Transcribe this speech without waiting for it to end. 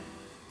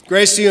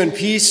Grace to you and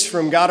peace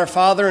from God our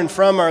Father and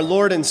from our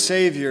Lord and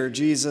Savior,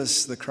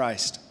 Jesus the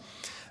Christ.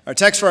 Our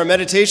text for our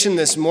meditation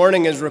this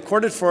morning is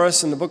recorded for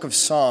us in the book of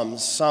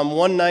Psalms, Psalm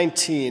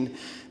 119,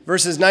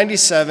 verses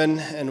 97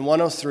 and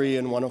 103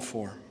 and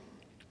 104.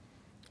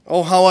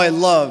 Oh, how I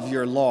love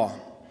your law.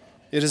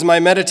 It is my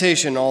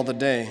meditation all the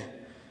day.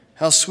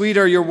 How sweet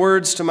are your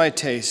words to my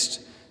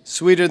taste,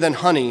 sweeter than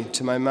honey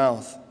to my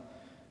mouth.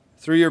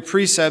 Through your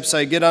precepts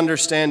I get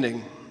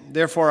understanding,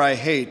 therefore I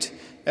hate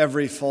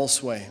every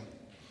false way.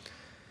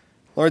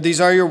 Lord,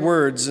 these are your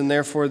words, and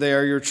therefore they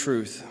are your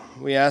truth.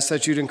 We ask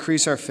that you'd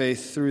increase our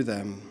faith through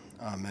them.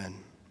 Amen.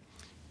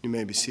 You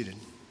may be seated.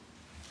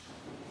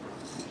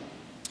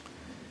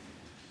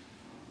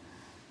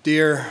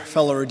 Dear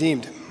fellow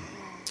redeemed,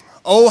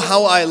 oh,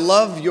 how I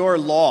love your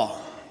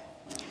law.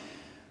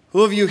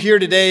 Who of you here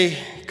today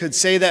could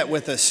say that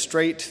with a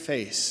straight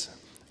face?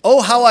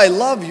 Oh, how I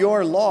love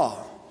your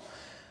law.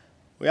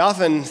 We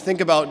often think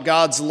about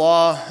God's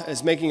law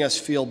as making us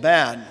feel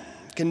bad,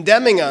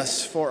 condemning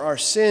us for our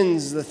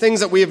sins, the things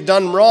that we have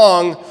done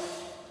wrong.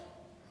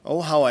 Oh,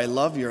 how I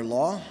love your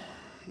law.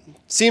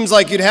 It seems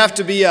like you'd have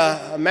to be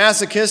a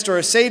masochist or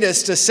a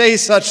sadist to say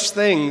such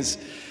things.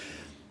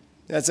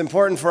 That's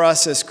important for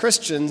us as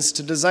Christians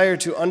to desire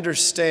to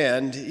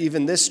understand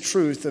even this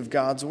truth of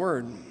God's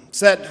word,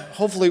 so that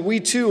hopefully we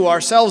too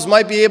ourselves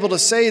might be able to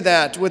say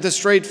that with a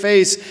straight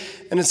face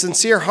and a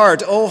sincere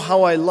heart. Oh,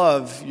 how I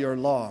love your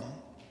law.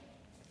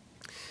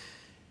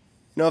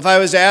 You know, if I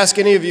was to ask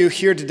any of you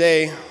here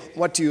today,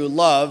 what do you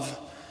love?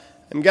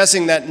 I'm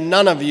guessing that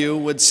none of you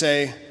would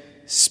say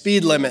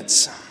speed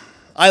limits.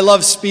 I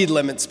love speed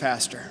limits,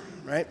 Pastor,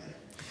 right?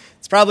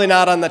 It's probably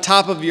not on the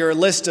top of your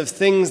list of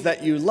things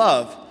that you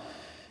love.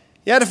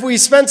 Yet if we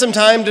spent some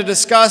time to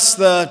discuss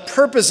the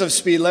purpose of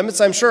speed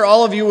limits, I'm sure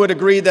all of you would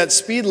agree that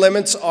speed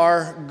limits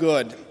are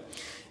good.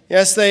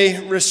 Yes, they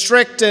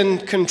restrict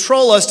and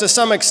control us to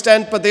some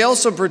extent, but they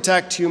also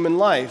protect human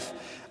life,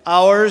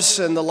 ours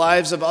and the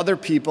lives of other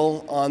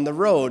people on the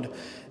road.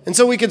 And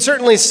so we can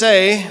certainly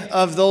say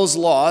of those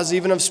laws,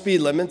 even of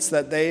speed limits,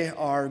 that they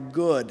are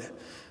good.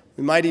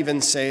 We might even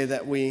say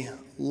that we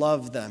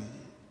love them.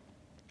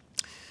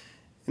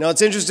 You know,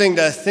 it's interesting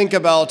to think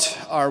about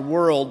our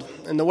world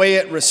and the way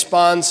it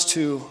responds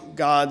to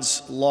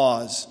God's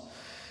laws.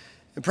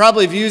 It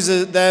probably views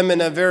them in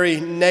a very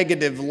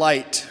negative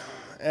light,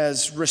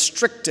 as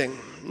restricting,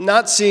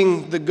 not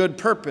seeing the good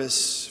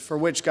purpose for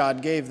which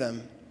God gave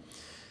them.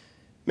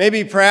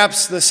 Maybe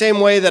perhaps the same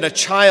way that a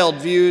child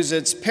views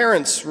its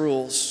parents'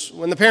 rules.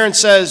 When the parent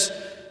says,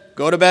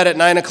 go to bed at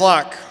 9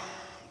 o'clock,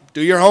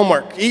 do your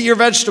homework, eat your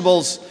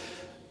vegetables,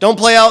 don't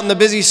play out in the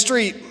busy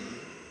street,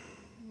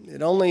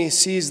 it only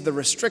sees the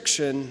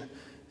restriction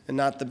and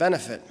not the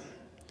benefit.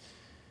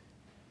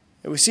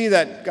 And we see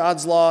that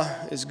God's law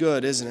is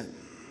good, isn't it?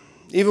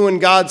 Even when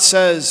God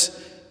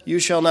says, you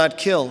shall not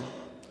kill,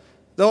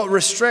 though it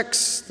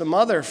restricts the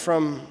mother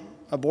from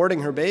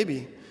aborting her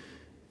baby,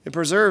 it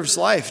preserves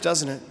life,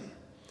 doesn't it?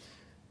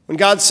 When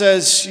God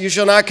says, you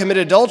shall not commit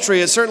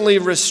adultery, it certainly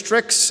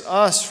restricts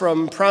us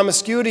from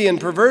promiscuity and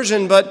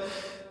perversion, but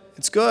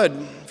it's good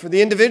for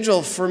the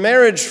individual, for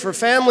marriage, for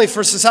family,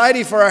 for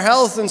society, for our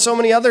health, and so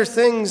many other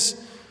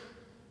things.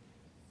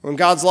 When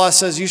God's law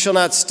says, you shall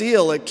not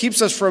steal, it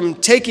keeps us from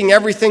taking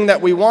everything that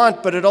we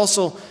want, but it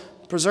also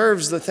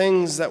preserves the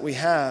things that we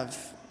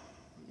have.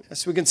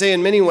 Yes, we can say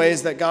in many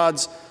ways that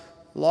God's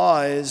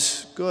law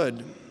is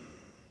good.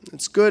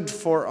 It's good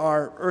for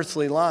our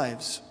earthly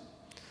lives.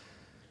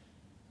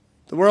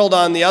 The world,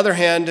 on the other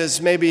hand,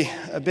 is maybe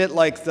a bit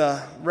like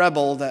the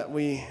rebel that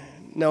we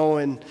know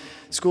in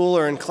school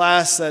or in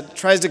class that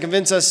tries to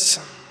convince us,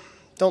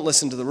 don't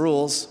listen to the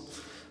rules.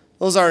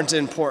 Those aren't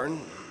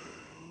important.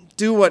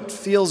 Do what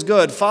feels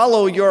good.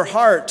 Follow your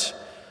heart.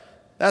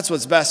 That's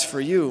what's best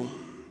for you.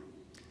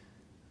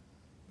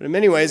 But in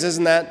many ways,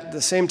 isn't that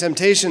the same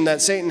temptation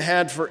that Satan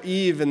had for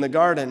Eve in the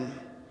garden?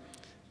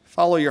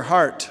 Follow your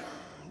heart.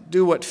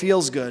 Do what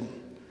feels good.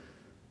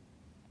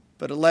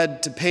 But it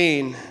led to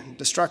pain,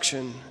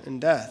 destruction,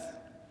 and death.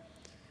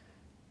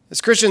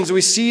 As Christians,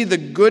 we see the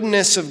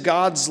goodness of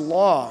God's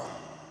law.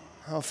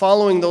 How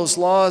following those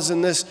laws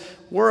in this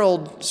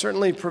world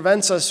certainly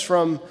prevents us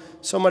from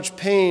so much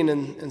pain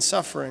and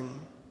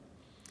suffering,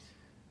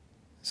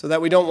 so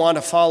that we don't want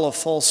to follow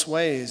false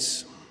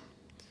ways.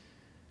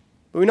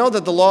 But we know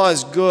that the law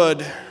is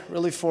good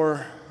really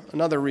for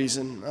another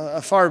reason,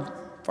 a far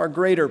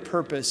greater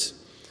purpose.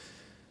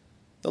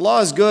 The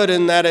law is good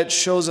in that it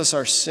shows us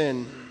our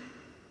sin.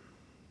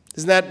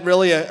 Isn't that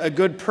really a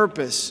good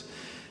purpose?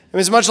 I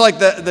mean, it's much like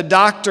the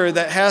doctor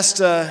that has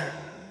to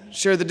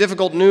share the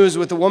difficult news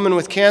with a woman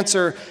with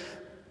cancer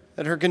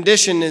that her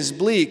condition is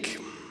bleak.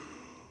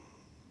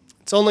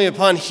 It's only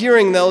upon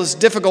hearing those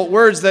difficult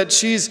words that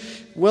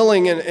she's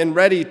willing and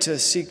ready to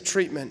seek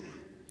treatment.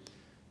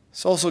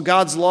 So also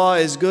God's law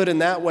is good in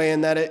that way,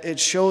 in that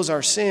it shows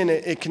our sin,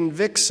 it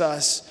convicts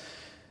us,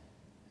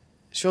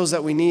 it shows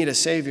that we need a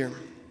Savior.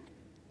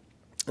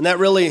 And that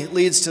really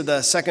leads to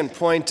the second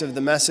point of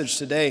the message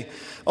today.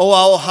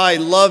 Oh, how I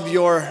love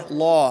your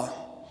law,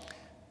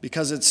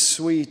 because it's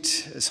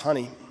sweet as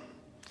honey.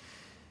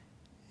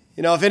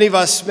 If any of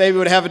us maybe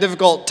would have a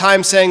difficult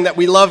time saying that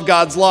we love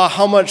God's law,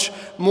 how much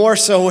more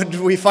so would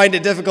we find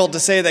it difficult to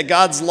say that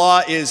God's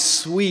law is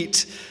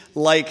sweet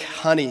like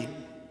honey?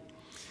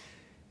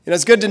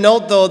 It's good to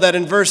note, though, that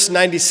in verse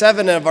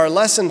 97 of our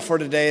lesson for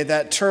today,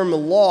 that term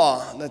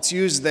law that's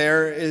used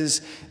there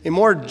is a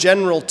more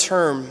general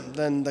term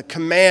than the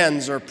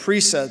commands or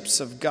precepts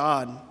of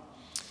God.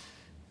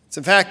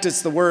 In fact,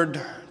 it's the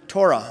word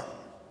Torah.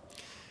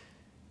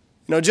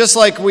 Just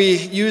like we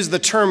use the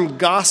term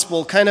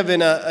gospel kind of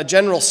in a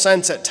general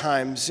sense at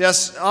times.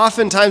 Yes,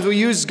 oftentimes we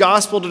use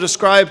gospel to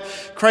describe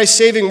Christ's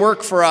saving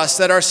work for us,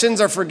 that our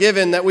sins are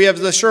forgiven, that we have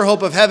the sure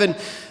hope of heaven.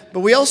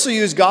 But we also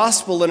use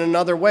gospel in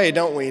another way,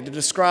 don't we, to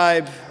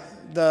describe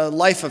the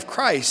life of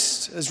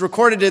Christ, as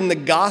recorded in the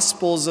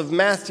Gospels of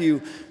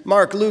Matthew,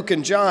 Mark, Luke,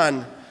 and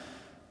John.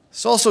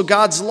 So also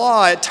God's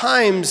law at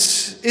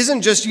times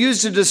isn't just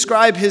used to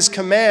describe his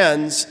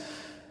commands,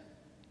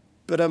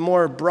 but a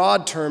more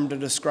broad term to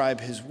describe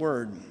his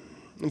word.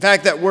 In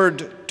fact, that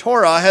word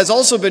Torah has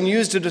also been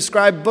used to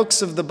describe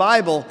books of the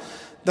Bible,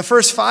 the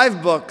first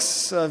 5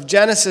 books of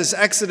Genesis,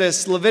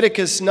 Exodus,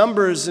 Leviticus,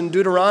 Numbers, and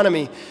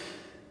Deuteronomy.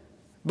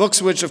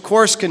 Books which, of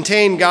course,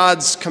 contain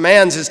God's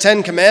commands, his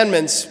 10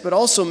 commandments, but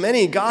also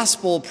many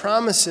gospel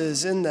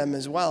promises in them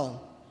as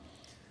well.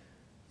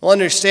 Well,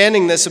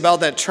 understanding this about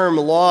that term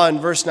law in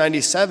verse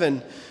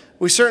 97,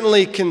 we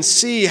certainly can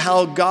see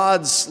how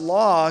God's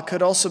law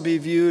could also be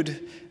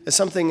viewed as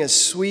something as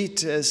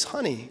sweet as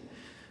honey,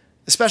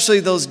 especially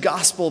those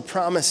gospel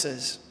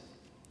promises.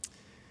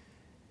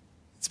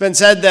 It's been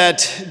said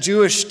that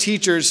Jewish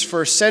teachers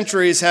for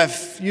centuries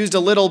have used a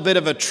little bit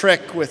of a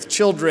trick with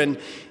children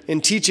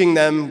in teaching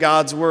them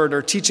God's word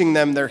or teaching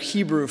them their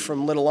Hebrew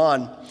from little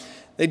on.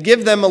 They'd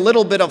give them a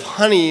little bit of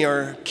honey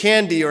or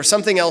candy or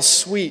something else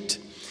sweet.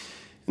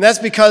 And that's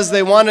because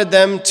they wanted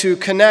them to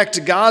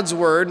connect God's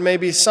word,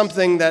 maybe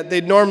something that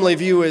they'd normally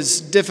view as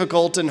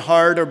difficult and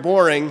hard or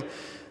boring,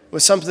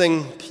 with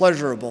something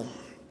pleasurable.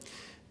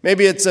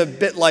 Maybe it's a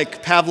bit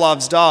like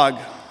Pavlov's dog,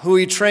 who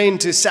he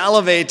trained to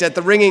salivate at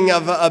the ringing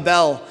of a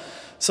bell.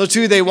 So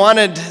too, they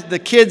wanted the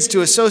kids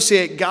to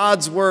associate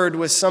God's word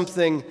with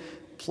something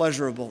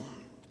pleasurable.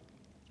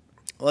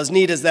 Well, as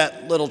neat as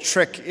that little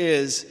trick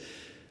is,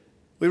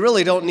 we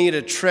really don't need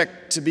a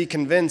trick to be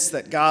convinced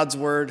that God's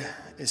word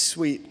is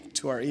sweet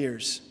to our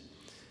ears.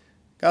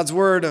 God's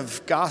word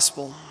of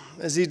gospel,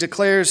 as he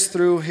declares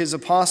through his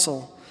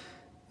apostle,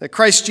 that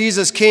Christ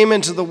Jesus came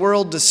into the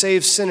world to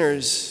save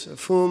sinners,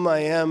 of whom I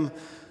am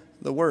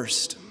the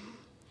worst.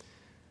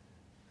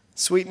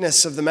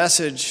 Sweetness of the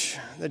message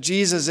that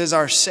Jesus is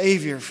our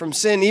Savior from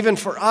sin, even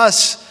for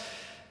us,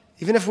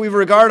 even if we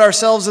regard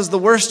ourselves as the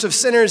worst of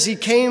sinners, he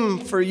came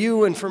for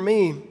you and for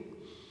me.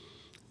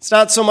 It's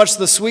not so much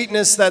the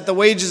sweetness that the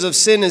wages of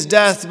sin is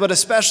death, but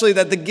especially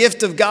that the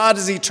gift of God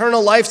is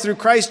eternal life through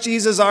Christ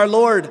Jesus our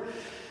Lord.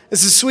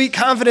 It's a sweet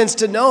confidence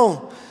to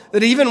know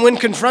that even when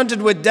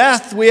confronted with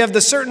death, we have the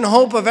certain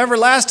hope of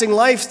everlasting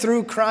life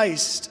through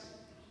Christ.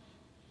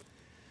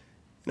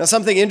 Now,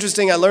 something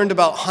interesting I learned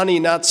about honey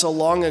not so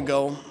long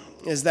ago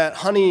is that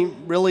honey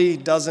really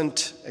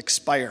doesn't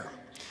expire.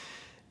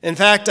 In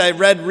fact, I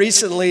read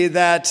recently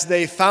that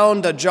they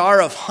found a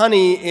jar of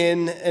honey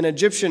in an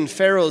Egyptian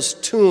pharaoh's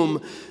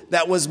tomb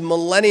that was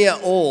millennia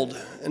old,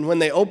 and when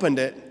they opened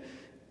it,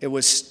 it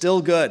was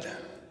still good.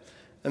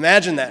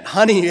 Imagine that,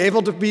 honey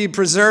able to be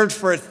preserved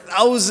for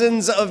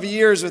thousands of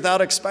years without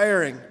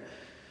expiring.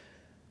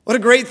 What a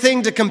great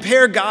thing to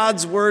compare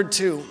God's word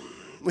to.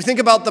 We think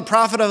about the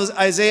prophet of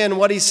Isaiah and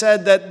what he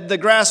said, that the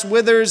grass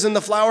withers and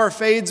the flower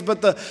fades,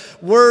 but the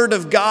word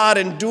of God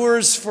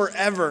endures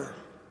forever.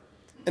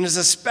 And is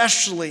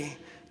especially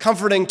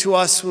comforting to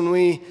us when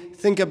we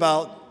think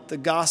about the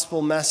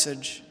gospel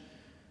message.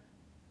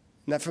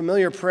 And that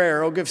familiar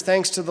prayer, oh, give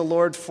thanks to the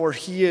Lord, for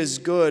he is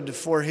good,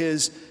 for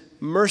his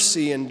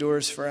mercy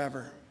endures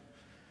forever.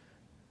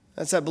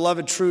 That's that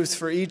beloved truth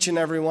for each and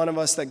every one of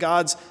us, that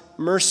God's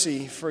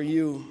mercy for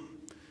you,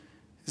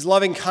 his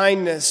loving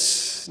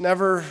kindness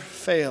never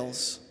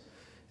fails.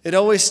 It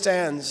always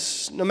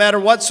stands. No matter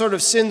what sort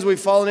of sins we've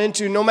fallen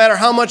into, no matter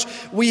how much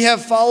we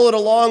have followed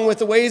along with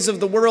the ways of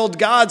the world,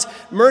 God's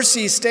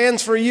mercy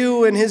stands for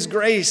you in his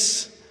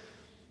grace.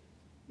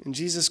 In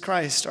Jesus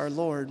Christ, our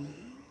Lord.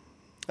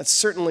 That's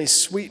certainly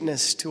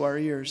sweetness to our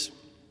ears.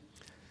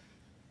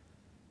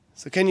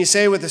 So can you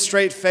say with a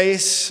straight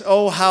face,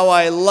 oh, how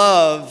I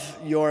love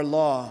your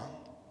law?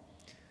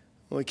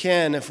 Well, we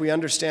can if we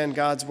understand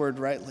God's word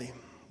rightly.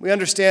 We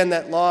understand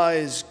that law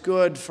is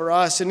good for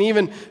us and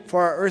even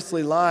for our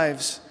earthly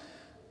lives.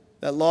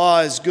 That law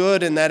is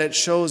good in that it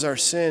shows our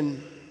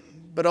sin,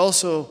 but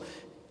also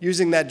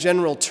using that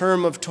general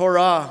term of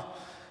Torah,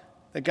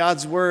 that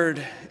God's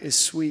word is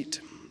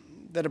sweet,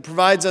 that it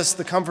provides us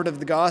the comfort of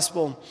the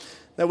gospel,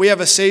 that we have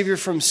a Savior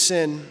from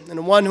sin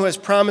and one who has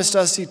promised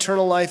us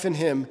eternal life in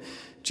him,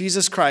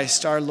 Jesus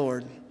Christ our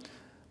Lord.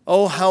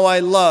 Oh, how I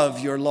love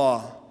your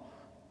law.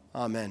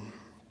 Amen.